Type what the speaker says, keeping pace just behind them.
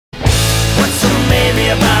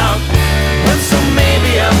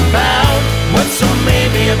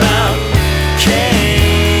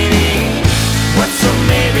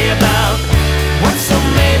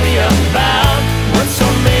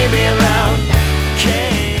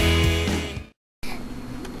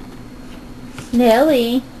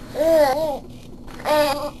Lily.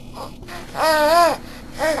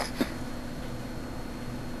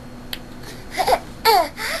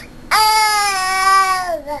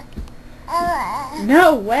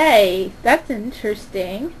 No way. That's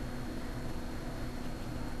interesting.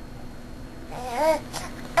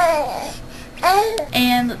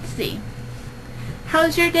 And let's see.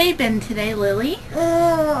 How's your day been today, Lily?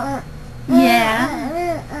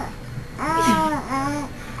 Yeah.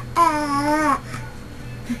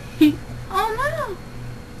 Oh no.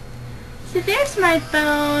 See, there's my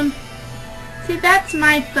phone. See, that's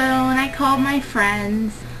my phone. I called my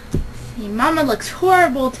friends. See, Mama looks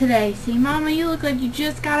horrible today. See, Mama, you look like you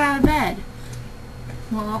just got out of bed.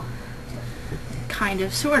 Well, kind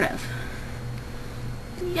of, sort of.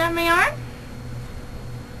 You got my arm?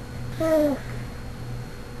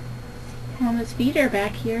 Mama's feet are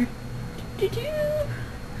back here.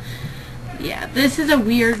 Yeah, this is a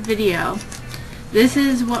weird video. This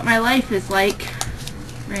is what my life is like.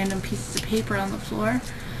 Random pieces of paper on the floor.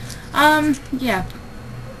 Yeah.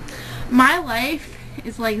 My life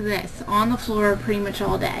is like this, on the floor pretty much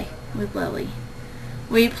all day with Lily.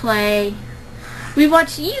 We play, we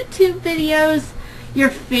watch YouTube videos. Your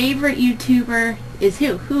favorite YouTuber is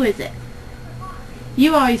who? Who is it?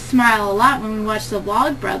 You always smile a lot when we watch the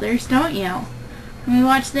Vlogbrothers, don't you? When we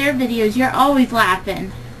watch their videos, you're always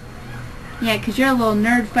laughing. Yeah, 'cause you're a little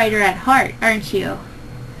nerd fighter at heart, aren't you?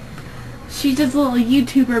 She's just a little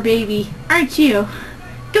YouTuber baby, aren't you?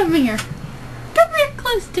 Come here. Come here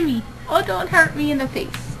close to me. Oh, don't hurt me in the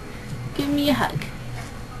face. Give me a hug.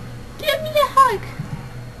 Give me a hug.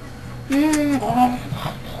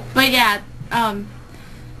 But yeah,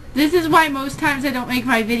 this is why most times I don't make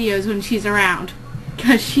my videos when she's around.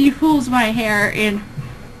 'Cause she pulls my hair and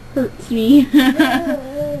hurts me.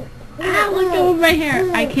 Ah, look over my hair.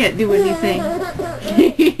 I can't do anything.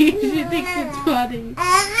 She thinks it's funny.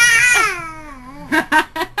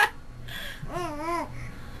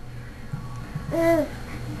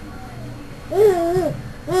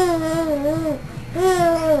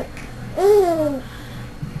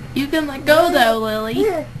 You can let go though, Lily.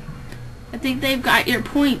 I think they've got your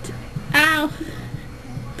point. Ow.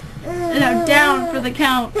 And I'm down for the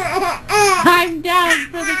count. I'm down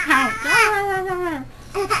for the count.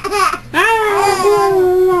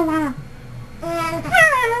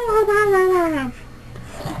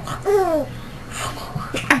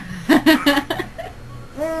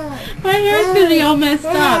 My hair's gonna be all messed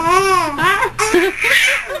up.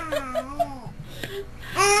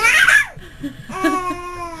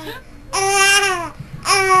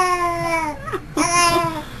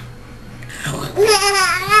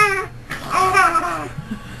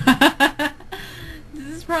 This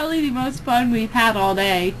is probably the most fun we've had all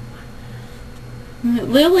day.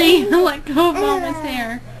 Lily, let go of Mama's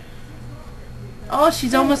hair. Oh,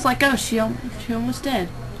 she's almost let go. She almost did.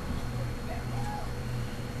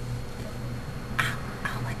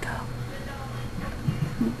 I'll let go.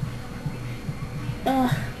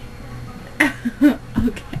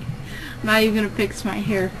 Okay. I'm not even gonna fix my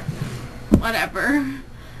hair. Whatever.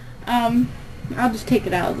 I'll just take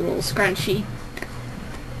it out of the little scrunchie.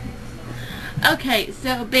 Okay,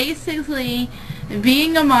 so basically,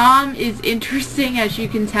 being a mom is interesting, as you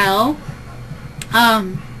can tell.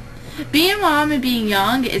 Being a mom and being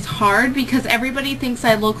young is hard because everybody thinks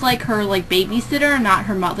I look like her, like, babysitter and not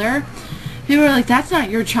her mother. People are like, that's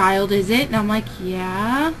not your child, is it? And I'm like,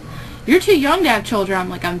 yeah. You're too young to have children. I'm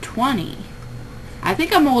like, I'm 20. I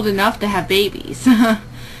think I'm old enough to have babies. I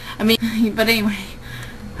mean, but anyway.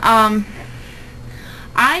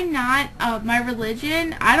 I'm not, my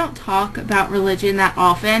religion, I don't talk about religion that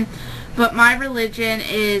often, but my religion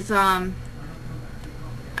is, I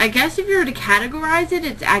guess if you were to categorize it,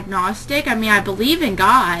 it's agnostic. I mean, I believe in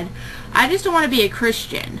God. I just don't want to be a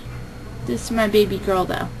Christian. This is my baby girl,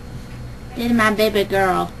 though. This is my baby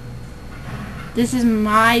girl. This is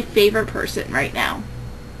my favorite person right now.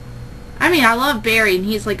 I mean, I love Barry, and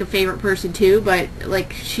he's, like, a favorite person, too, but,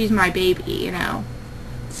 like, she's my baby, you know.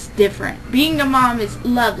 It's different. Being a mom is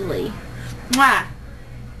lovely. Mwah.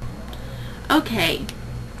 Okay.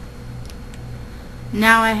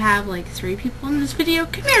 Now I have like 3 people in this video.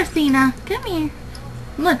 Come here, Athena. Come here.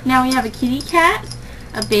 Look, now we have a kitty cat,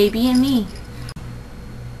 a baby, and me.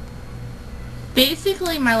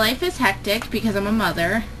 Basically, my life is hectic because I'm a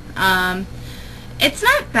mother. It's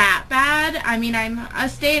not that bad. I mean, I'm a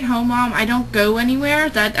stay-at-home mom. I don't go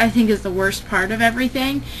anywhere. That, I think, is the worst part of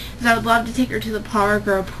everything. Because I would love to take her to the park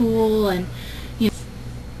or a pool and, you know.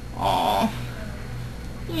 Aww.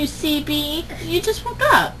 You sleepy? You just woke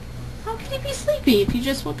up. How can you be sleepy if you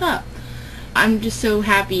just woke up? I'm just so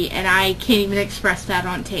happy, and I can't even express that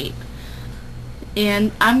on tape.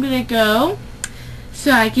 And I'm gonna go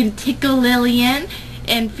so I can tickle Lillian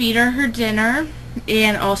and feed her dinner.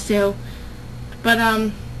 And also, but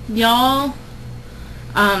y'all,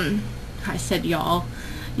 I said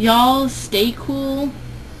y'all stay cool,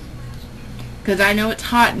 because I know it's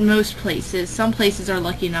hot in most places. Some places are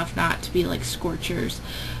lucky enough not to be like scorchers,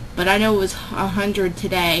 but I know it was 100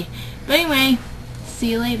 today. But anyway,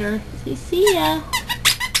 see you later. Say see ya.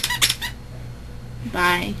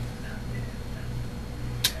 Bye.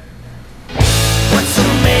 What's so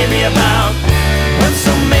maybe about? What's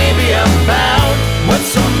so maybe about? What's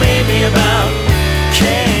so maybe about?